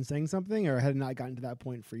getting up and saying something, or had it not gotten to that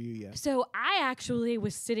point for you yet? So I actually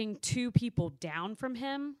was sitting 2 people down from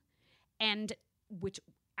him, and which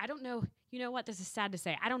I don't know. You know what? This is sad to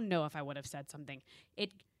say. I don't know if I would have said something.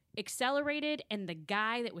 It accelerated, and the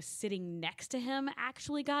guy that was sitting next to him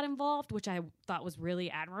actually got involved, which I thought was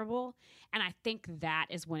really admirable. And I think that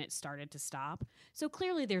is when it started to stop. So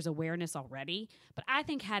clearly there's awareness already, but I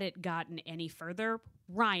think had it gotten any further,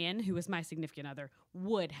 Ryan, who is my significant other,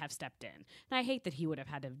 would have stepped in. And I hate that he would have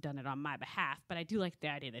had to have done it on my behalf, but I do like the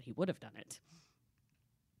idea that he would have done it.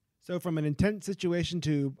 So from an intense situation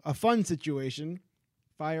to a fun situation,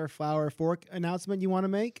 Fire, Flower, Fork announcement you want to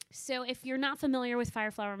make? So if you're not familiar with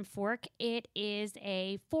Fire, Flower, and Fork, it is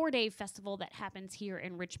a 4-day festival that happens here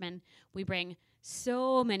in Richmond. We bring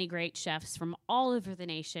so many great chefs from all over the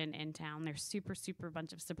nation in town. There's super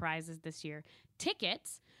bunch of surprises this year.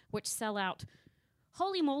 Tickets, which sell out,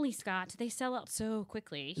 holy moly, Scott, they sell out so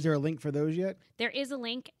quickly. Is there a link for those yet? There is a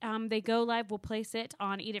link. They go live. We'll place it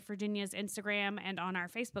on Eat It Virginia's Instagram and on our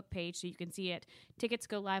Facebook page so you can see it. Tickets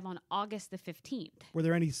go live on August the 15th. Were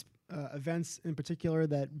there any events in particular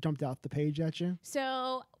that jumped out the page at you?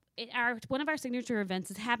 So one of our signature events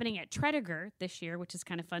is happening at Tredegar this year, which is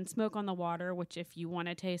kind of fun. Smoke on the Water, which if you want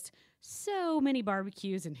to taste so many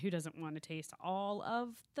barbecues, and who doesn't want to taste all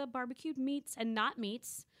of the barbecued meats and not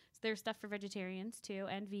meats, so there's stuff for vegetarians too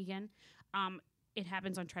and vegan. It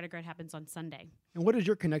happens on Tredegar. It happens on Sunday. And what is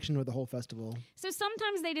your connection with the whole festival? So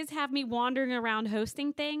sometimes they just have me wandering around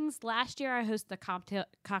hosting things. Last year I hosted the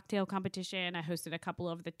cocktail competition. I hosted a couple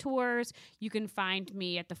of the tours. You can find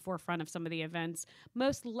me at the forefront of some of the events.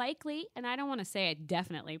 Most likely, and I don't want to say it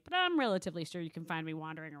definitely, but I'm relatively sure you can find me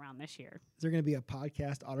wandering around this year. Is there going to be a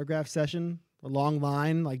podcast autograph session? A long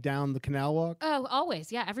line, like down the canal walk? Oh,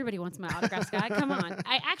 always. Yeah, everybody wants my autograph, Scott. Come on.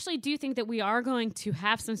 I actually do think that we are going to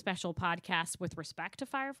have some special podcasts with respect to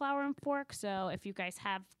Fire, Flower, and Fork. So if you guys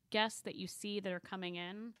have guests that you see that are coming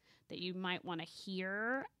in that you might want to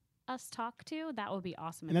hear us talk to, that would be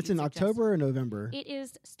awesome. And that's in October or November? It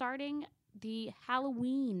is starting the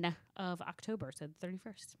Halloween of October, so the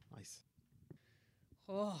 31st. Nice.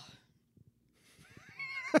 Oh.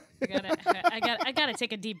 I gotta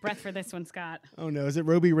take a deep breath for this one, Scott. Oh no, is it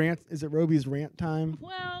Roby's rant time?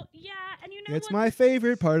 Well, yeah, and you know It's what? my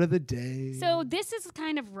favorite part of the day. So this is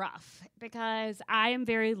kind of rough because I am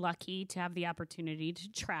very lucky to have the opportunity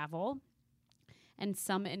to travel, and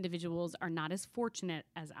some individuals are not as fortunate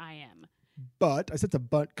as I am. But I said a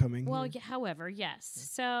but coming. Well, however, yes.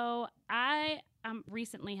 So I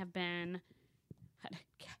recently have been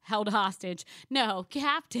held hostage,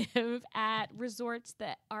 captive at resorts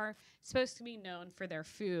that are supposed to be known for their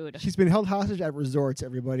food. She's been held hostage at resorts.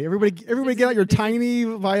 Everybody get out your tiny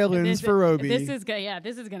violins for Roby. This is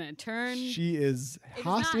gonna turn. She is It's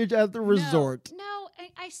hostage not- at the resort. No,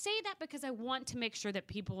 I say that because I want to make sure that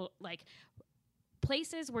people like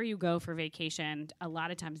places where you go for vacation, a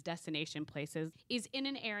lot of times destination places, is in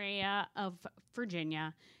an area of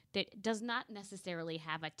Virginia that does not necessarily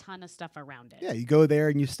have a ton of stuff around it. Yeah, you go there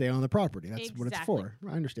and you stay on the property. That's what it's Exactly. for.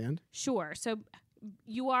 I understand. Sure. So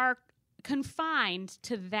you are confined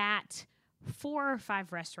to that 4 or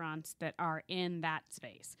 5 restaurants that are in that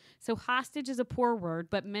space. So hostage is a poor word,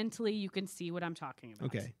 but mentally you can see what I'm talking about.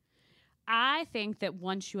 Okay. I think that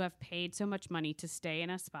once you have paid so much money to stay in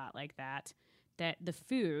a spot like that the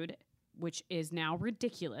food, which is now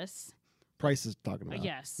ridiculous, Price is talking about.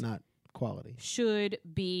 yes. Not quality. should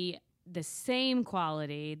be the same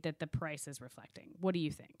quality that the price is reflecting. What do you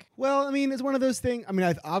think? Well, I mean, it's one of those things. I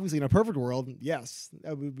mean, obviously, in a perfect world, yes,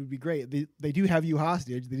 that would be great. They do have you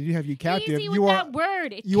hostage. They do have you captive. Easy with You are that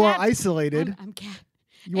word. you are isolated. I'm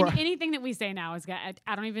You and are anything that we say now is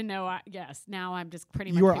I don't even know. Yes, now I'm just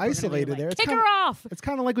pretty much. You are people gonna be isolated like, there. It's Kick kinda- her off. It's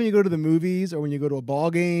kind of like when you go to the movies or when you go to a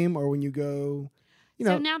ball game or when you go,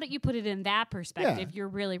 So now that you put it in that perspective, Yeah. you're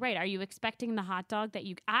really right. Are you expecting the hot dog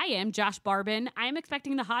I am, Josh Barbin. I am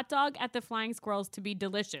expecting the hot dog at the Flying Squirrels to be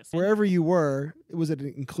delicious. wherever you were, was it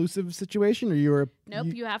an inclusive situation or you were?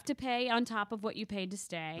 Nope, you have to pay on top of what you paid to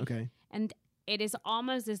stay. Okay. And it is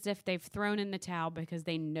almost as if they've thrown in the towel because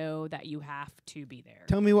they know that you have to be there.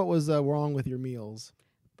 Tell me what was wrong with your meals.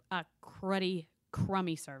 A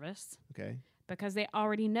crummy service. Okay. Because they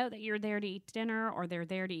already know that you're there to eat dinner or they're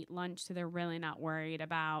there to eat lunch, so they're really not worried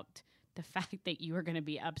about the fact that you are going to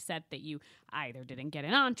be upset that you either didn't get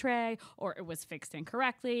an entree or it was fixed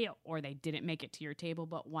incorrectly or they didn't make it to your table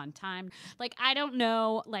but one time. Like, I don't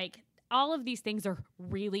know. Like, all of these things are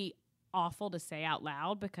really awful to say out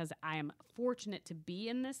loud because I am fortunate to be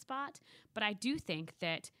in this spot. But I do think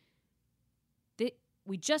that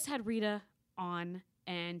we just had Rita on,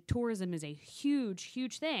 and tourism is a huge,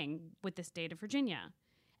 huge thing with the state of Virginia.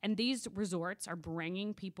 And these resorts are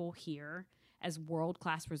bringing people here as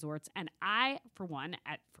world-class resorts. And I, for one,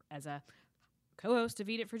 as a co-host of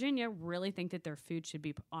Eat It Virginia, really think that their food should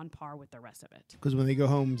be on par with the rest of it. Because when they go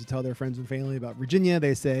home to tell their friends and family about Virginia,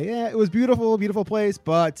 they say, yeah, it was beautiful, beautiful place,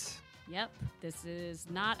 but... Yep, this is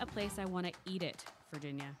not a place I want to eat it,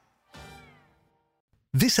 Virginia.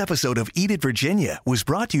 This episode of Eat It Virginia was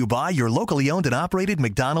brought to you by your locally owned and operated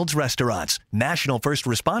McDonald's restaurants. National First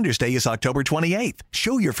Responders Day is October 28th.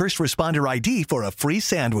 Show your first responder ID for a free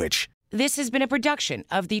sandwich. This has been a production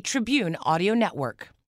of the Tribune Audio Network.